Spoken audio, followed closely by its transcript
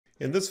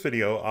In this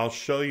video, I'll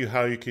show you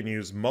how you can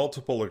use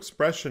multiple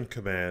expression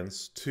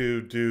commands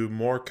to do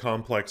more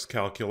complex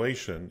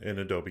calculation in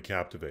Adobe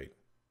Captivate.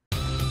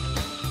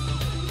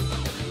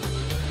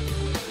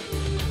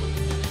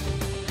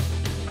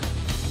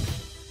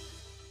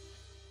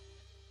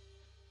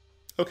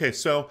 Okay,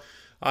 so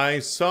I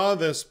saw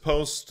this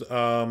post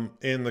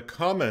in the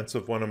comments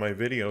of one of my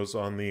videos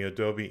on the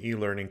Adobe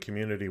eLearning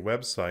community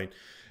website,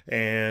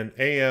 and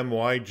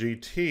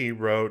AMYGT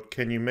wrote,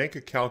 "Can you make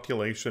a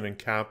calculation in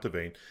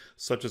Captivate,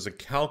 such as a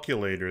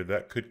calculator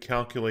that could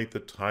calculate the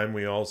time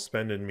we all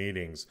spend in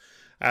meetings,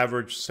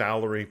 average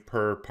salary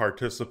per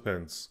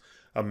participants,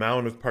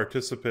 amount of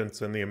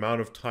participants and the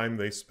amount of time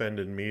they spend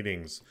in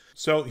meetings?"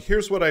 So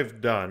here's what I've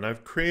done.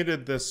 I've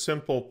created this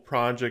simple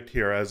project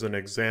here as an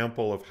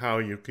example of how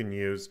you can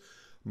use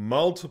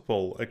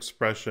multiple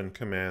expression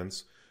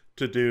commands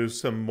to do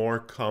some more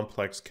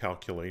complex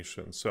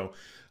calculations. So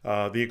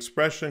the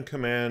expression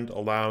command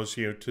allows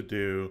you to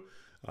do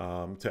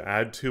to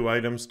add two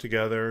items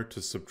together,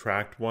 to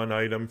subtract one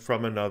item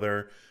from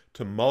another,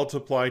 to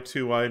multiply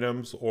two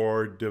items,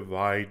 or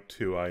divide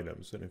two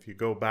items. And if you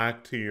go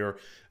back to your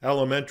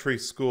elementary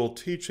school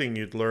teaching,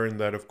 you'd learn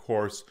that, of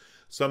course,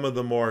 some of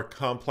the more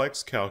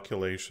complex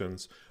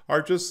calculations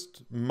are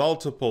just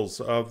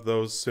multiples of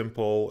those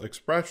simple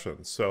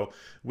expressions. So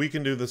we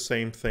can do the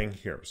same thing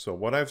here. So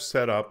what I've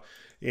set up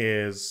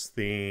is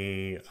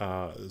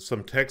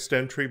some text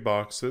entry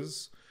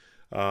boxes.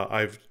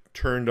 I've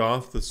turned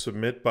off the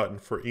submit button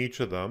for each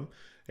of them,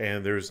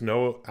 and there's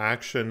no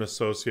action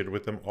associated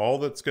with them. All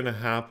that's going to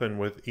happen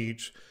with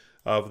each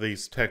of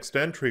these text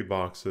entry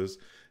boxes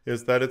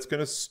is that it's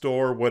going to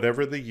store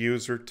whatever the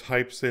user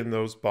types in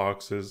those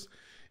boxes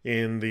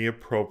in the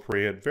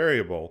appropriate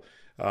variable.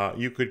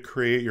 You could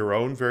create your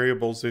own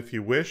variables if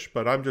you wish,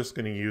 but I'm just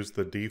going to use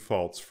the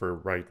defaults for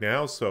right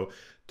now. So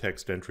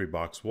text entry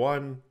box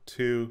 1,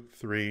 2,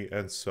 3,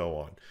 and so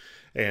on.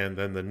 And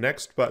then the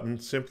next button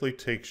simply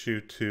takes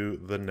you to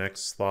the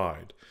next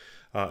slide.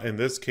 In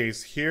this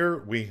case here,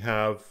 we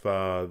have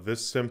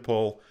this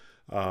simple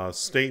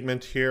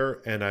statement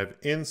here, and I've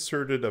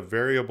inserted a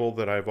variable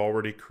that I've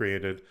already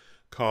created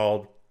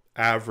called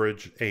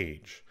average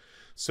age.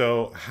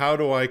 So how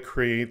do I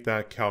create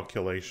that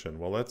calculation?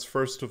 Well, let's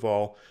first of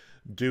all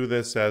do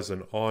this as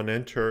an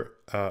on-enter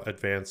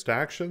advanced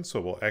action.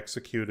 So we'll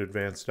execute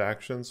advanced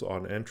actions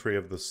on entry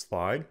of the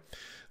slide.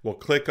 We'll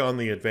click on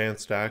the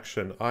advanced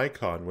action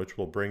icon, which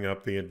will bring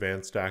up the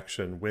advanced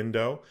action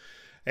window.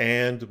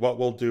 And what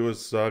we'll do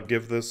is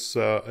give this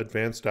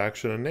advanced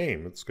action a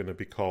name. It's going to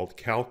be called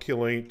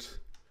calculate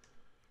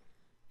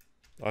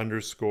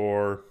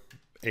underscore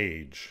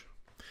age.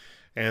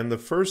 And the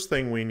first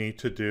thing we need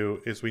to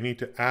do is we need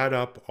to add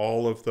up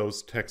all of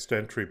those text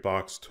entry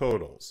box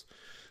totals.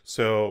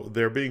 So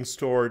they're being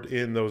stored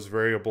in those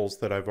variables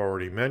that I've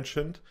already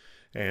mentioned.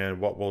 And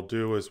what we'll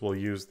do is we'll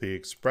use the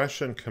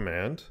expression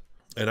command.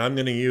 And I'm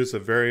going to use a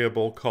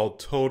variable called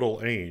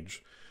total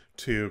age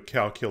to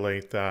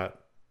calculate that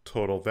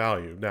total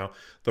value. Now,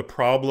 the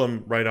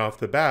problem right off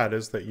the bat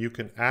is that you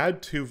can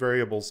add two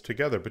variables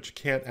together, but you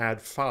can't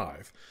add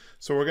 5.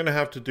 So we're going to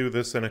have to do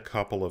this in a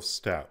couple of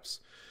steps.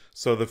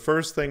 So the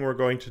first thing we're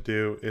going to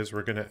do is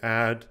we're going to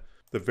add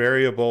the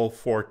variable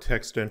for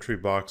text entry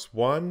box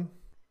 1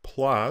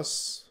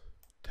 plus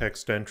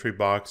text entry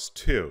box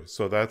 2.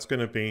 So that's going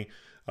to be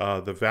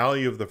the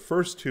value of the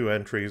first two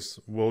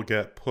entries will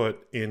get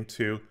put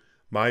into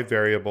my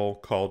variable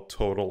called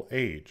total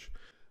age.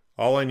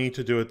 All I need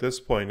to do at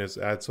this point is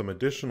add some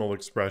additional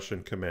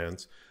expression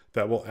commands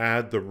that will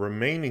add the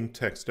remaining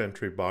text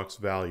entry box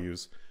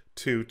values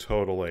to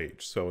total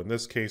age. So in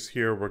this case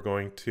here, we're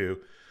going to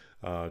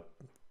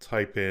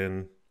type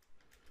in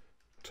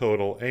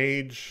total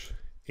age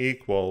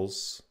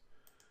equals,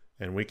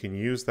 and we can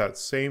use that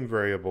same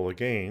variable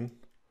again,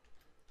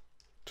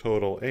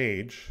 total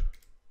age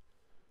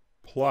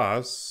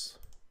plus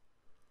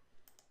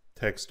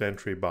text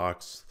entry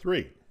box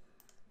 3.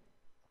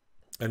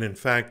 And in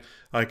fact,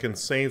 I can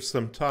save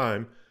some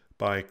time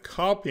by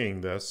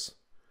copying this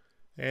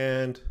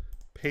and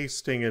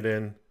pasting it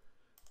in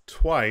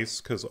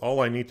twice, because all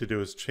I need to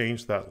do is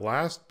change that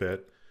last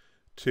bit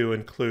to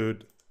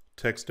include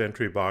text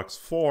entry box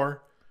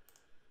 4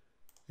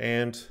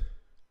 and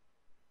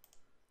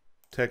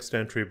text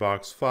entry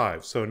box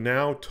 5. So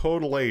now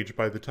total age,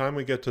 by the time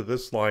we get to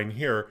this line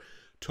here,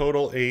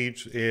 total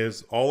age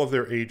is all of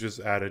their ages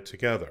added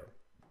together.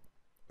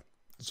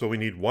 So we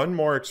need one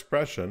more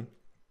expression.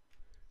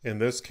 In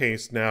this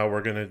case now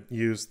we're going to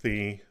use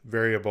the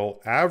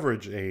variable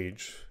average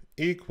age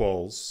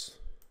equals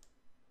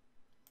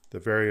the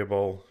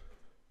variable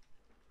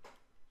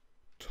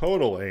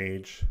total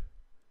age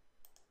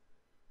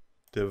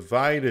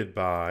divided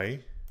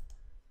by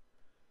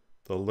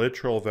the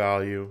literal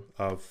value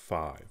of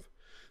 5.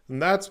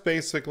 And that's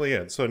basically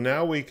it. So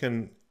now we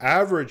can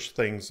average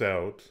things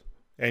out,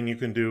 and you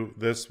can do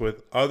this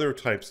with other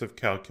types of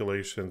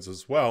calculations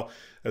as well,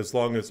 as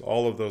long as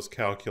all of those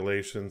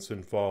calculations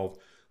involve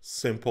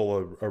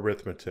simple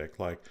arithmetic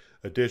like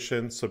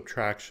addition,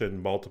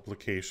 subtraction,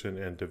 multiplication,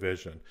 and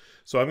division.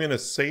 So I'm going to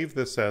save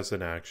this as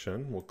an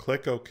action. We'll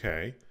click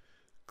OK,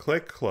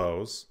 click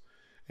Close,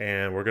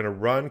 and we're going to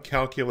run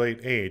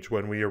Calculate Age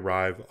when we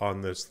arrive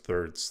on this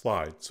third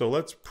slide. So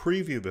let's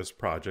preview this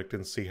project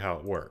and see how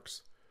it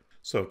works.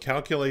 So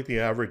calculate the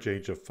average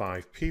age of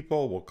 5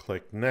 people. We'll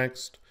click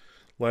Next.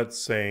 Let's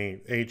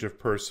say age of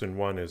person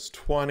 1 is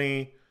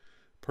 20,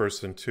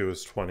 person 2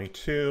 is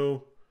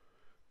 22,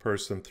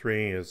 person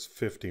 3 is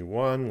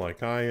 51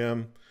 like I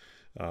am,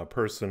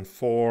 person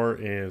 4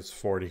 is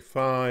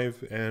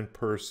 45, and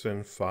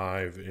person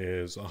 5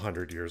 is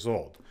 100 years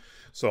old.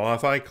 So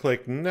if I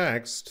click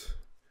Next,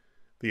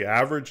 the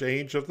average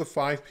age of the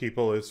 5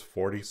 people is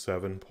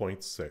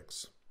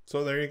 47.6.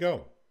 So there you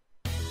go.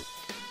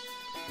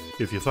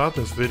 If you thought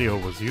this video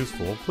was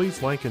useful,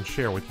 please like and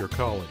share with your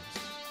colleagues.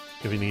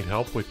 If you need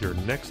help with your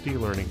next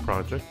e-learning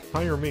project,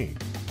 hire me.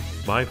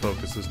 My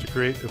focus is to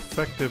create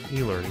effective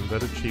e-learning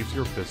that achieves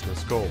your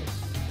business goals.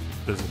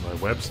 Visit my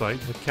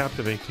website at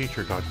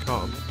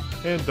CaptivateTeacher.com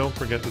and don't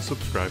forget to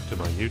subscribe to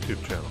my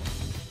YouTube channel.